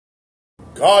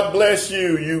God bless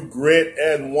you, you great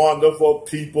and wonderful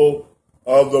people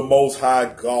of the Most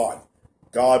High God.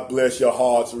 God bless your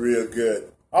hearts real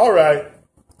good. All right.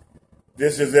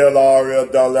 This is L.R.L.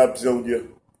 Dunlap Jr.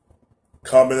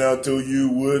 coming unto you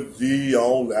with the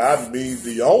only,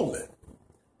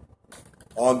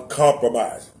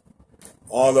 uncompromised,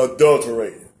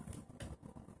 unadulterated,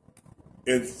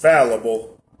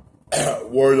 infallible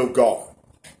Word of God.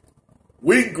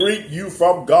 We greet you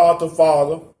from God the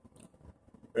Father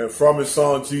and from His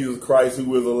Son Jesus Christ,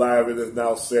 who is alive and is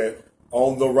now set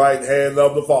on the right hand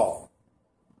of the Father,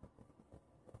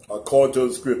 according to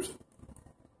the Scripture.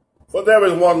 For there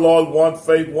is one Lord, one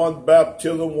faith, one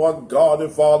baptism, one God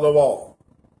and Father of all,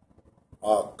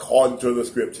 according to the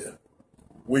Scripture.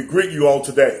 We greet you on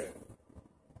today.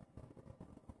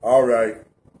 All right.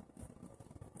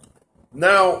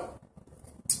 Now,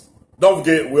 don't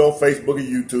forget, we're on Facebook and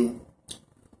YouTube.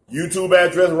 YouTube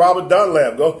address, Robert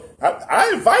Dunlap. Go.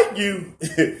 I invite you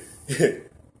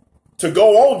to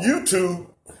go on YouTube,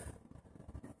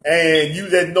 and you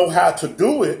that know how to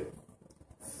do it,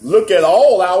 look at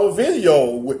all our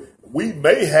videos. We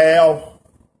may have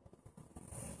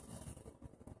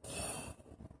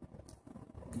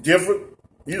different,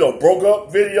 broke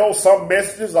up videos. Some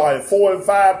messages are in 4 and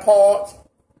 5 parts.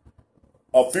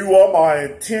 A few of them are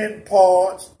in 10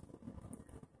 parts.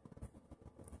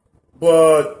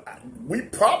 But we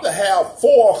probably have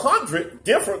 400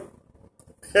 different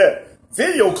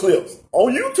video clips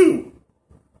on YouTube.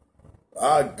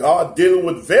 God dealing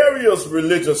with various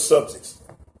religious subjects.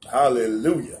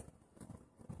 Hallelujah.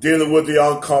 Dealing with the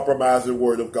uncompromising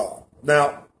Word of God.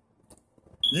 Now,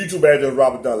 YouTube address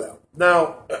Robert Dunlap.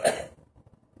 Now,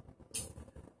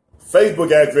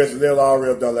 Facebook address is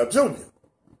LRL Dunlap Jr.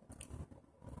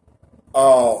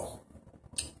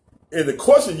 And the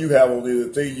question you have on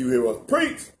anything you hear us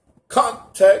preach,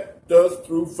 contact us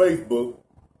through Facebook,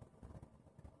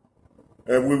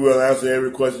 and we will answer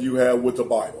every question you have with the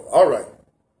Bible. All right.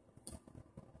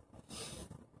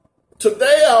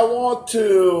 Today I want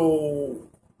to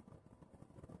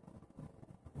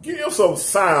give some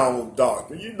sound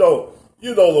doctrine. You know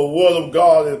the Word of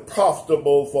God is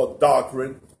profitable for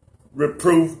doctrine,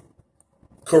 reproof,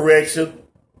 correction,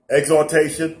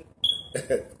 exhortation.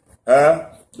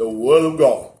 The Word of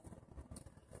God.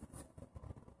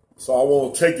 So I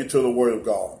want to take you to the Word of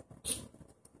God.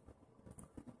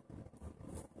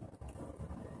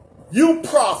 You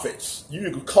prophets,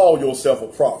 you can call yourself a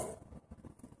prophet.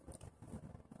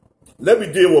 Let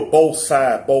me deal with both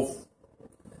sides,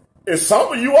 and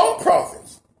some of you are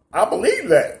prophets. I believe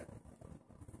that.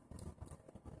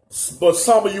 But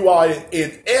some of you are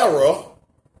in error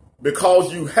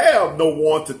because you have no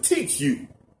one to teach you.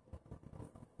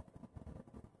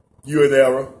 You're in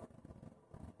error.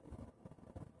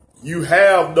 You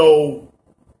have no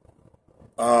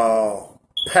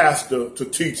pastor to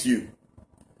teach you.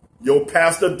 Your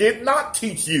pastor did not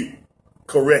teach you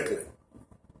correctly.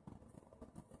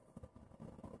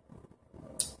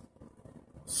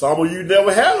 Some of you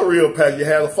never had a real pastor. You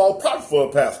had a false prophet for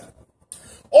a pastor.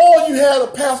 Or you had a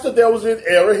pastor that was in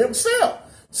error himself.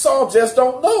 Some just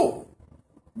don't know.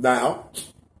 Now,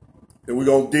 and we're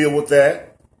going to deal with that.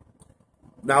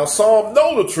 Now, some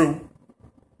know the truth,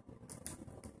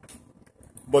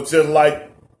 but just like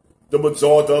the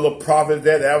majority of the prophets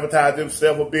that advertise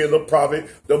themselves as being a prophet,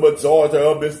 the majority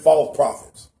of them is false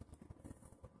prophets.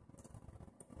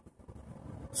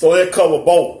 So they cover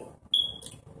both.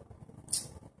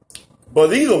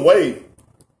 But either way,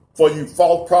 for you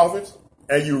false prophets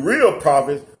and you real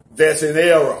prophets, that's an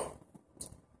error.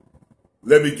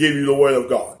 Let me give you the Word of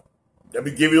God. Let me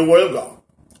give you the Word of God.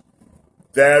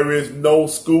 There is no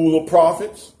school of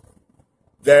prophets.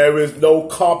 There is no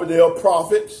company of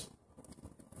prophets.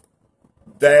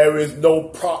 There is no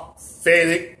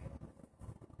prophetic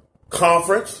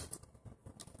conference.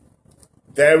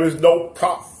 There is no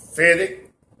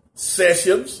prophetic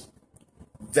sessions.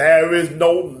 There is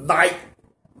no night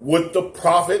with the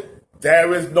prophet.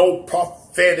 There is no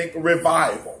prophetic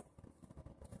revival.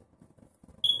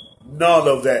 None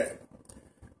of that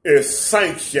is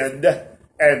sanctioned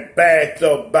and backed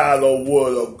up by the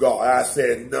Word of God. I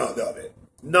said none of it.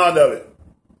 None of it.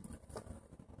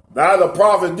 Now the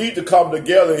prophets need to come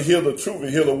together and hear the truth and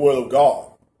hear the Word of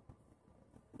God.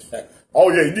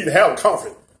 Oh yeah, you need to have a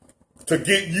conference to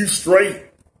get you straight,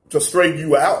 to straighten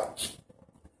you out.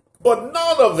 But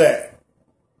none of that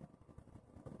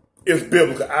is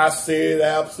biblical. I said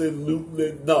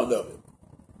absolutely none of it.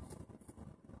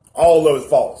 All of it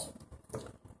false.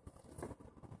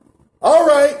 All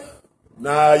right.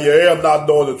 Now, you err not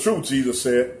knowing the truth, Jesus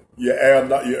said. You err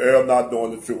not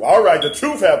knowing the truth. All right, the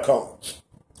truth have come.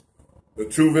 The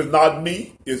truth is not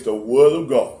me, it's the word of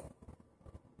God.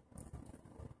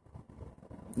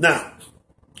 Now,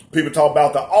 people talk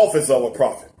about the office of a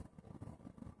prophet.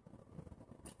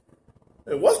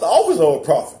 And what's the office of a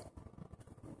prophet?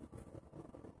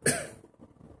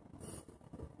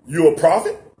 You a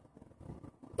prophet?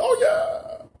 Oh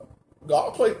yeah.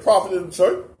 God placed prophet in the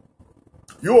church.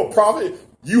 You a prophet.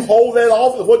 You hold that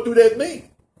office. What do that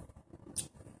mean?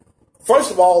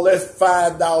 First of all, let's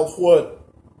find out what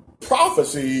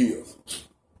prophecy is.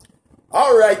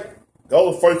 All right.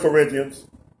 Go to 1 Corinthians.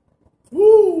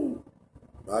 Woo.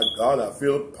 My God, I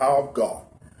feel the power of God.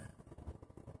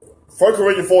 1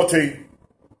 Corinthians 14.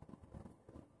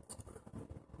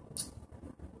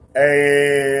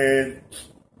 And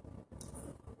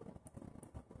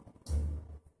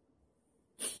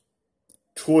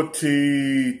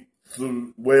 14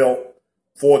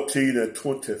 and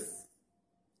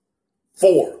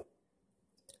 24.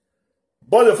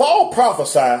 But if all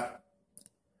prophets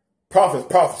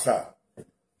prophesy.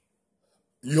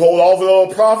 You hold office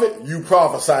of a prophet, you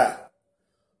prophesy.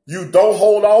 You don't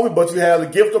hold office, but you have the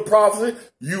gift of prophecy,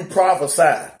 you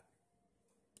prophesy.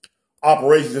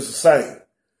 Operation is the same.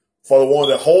 For the one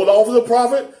that hold office of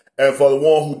prophet, and for the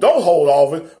one who don't hold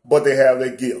office, but they have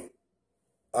their gift.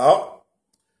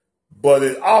 But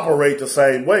it operates the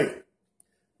same way.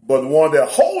 But the one that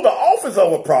hold the office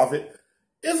of a prophet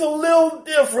is a little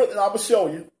different, and I'm going to show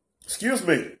you. Excuse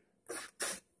me.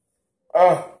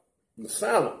 The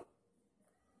sound.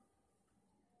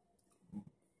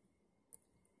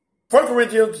 1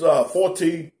 Corinthians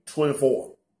 14,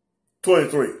 24,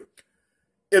 23.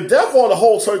 If therefore the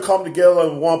whole church come together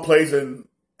in one place and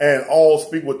all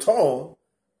speak with tongues,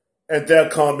 and there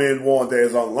come in one that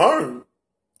is unlearned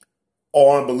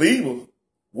or unbeliever,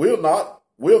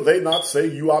 will they not say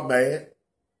you are mad?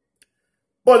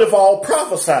 But if all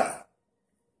prophesy,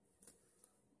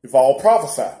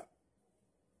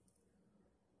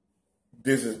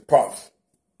 this is prophecy.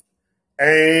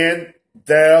 And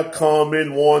there come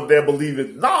in one that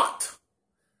believeth not,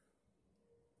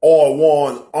 or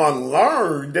one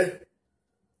unlearned,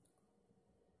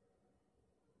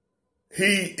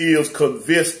 he is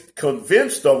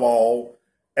convinced of all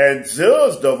and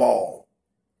judged of all.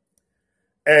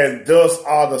 And thus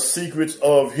are the secrets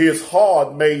of his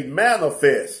heart made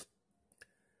manifest.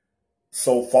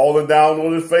 So falling down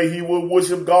on his face, he will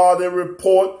worship God and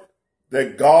report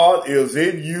that God is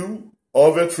in you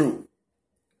of a truth.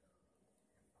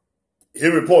 He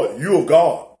report, you of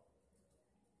God.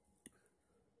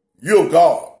 You of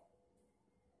God.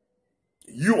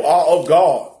 You are of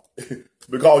God.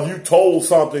 Because you told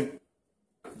something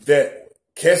that,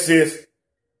 catch this,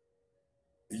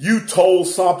 you told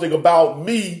something about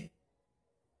me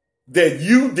that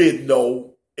you didn't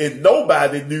know and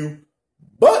nobody knew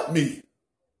but me.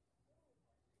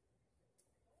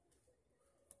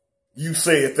 You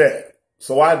said that.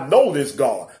 So I know this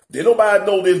God. Did nobody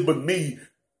know this but me,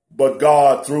 but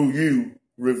God through you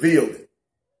revealed it.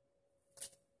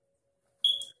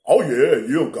 Oh yeah,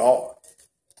 you're God.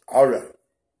 All right.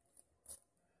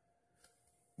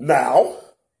 Now,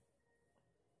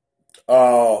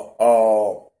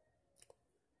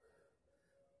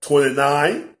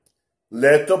 29,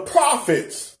 let the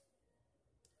prophets.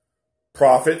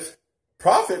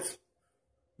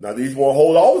 Now these won't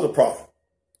hold all of the prophet.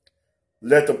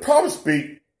 Let the prophet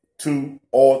speak 2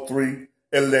 or 3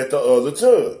 and let the other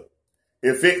judge.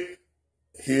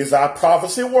 Here's our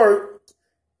prophecy word.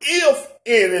 If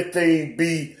anything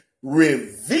be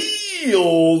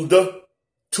revealed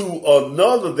to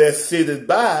another that sitteth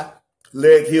by,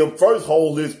 let him first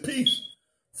hold his peace.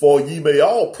 For ye may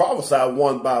all prophesy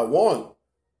one by one,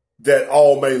 that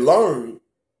all may learn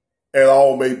and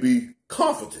all may be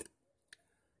comforted.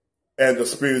 And the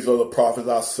spirits of the prophets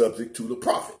are subject to the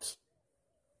prophets.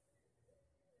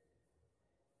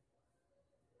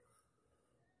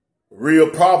 Real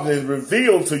prophecy is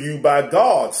revealed to you by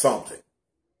God something.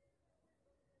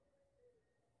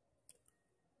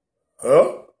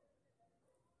 Huh?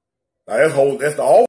 Now that's the